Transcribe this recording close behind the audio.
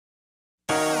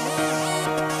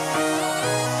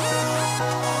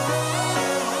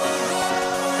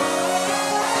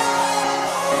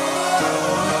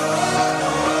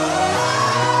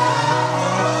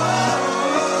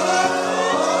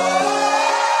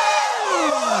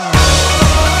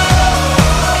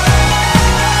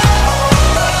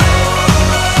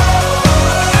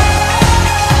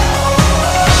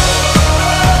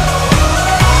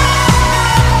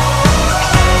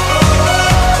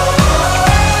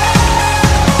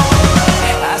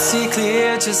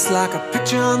just like a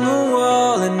picture on the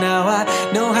wall. And now I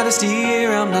know how to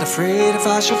steer, I'm not afraid if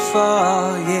I should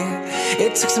fall, yeah.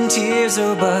 It took some tears,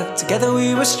 oh, but together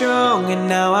we were strong. And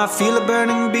now I feel a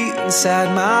burning beat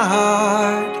inside my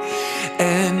heart.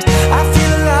 And I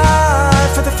feel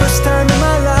alive for the first time in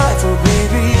my life.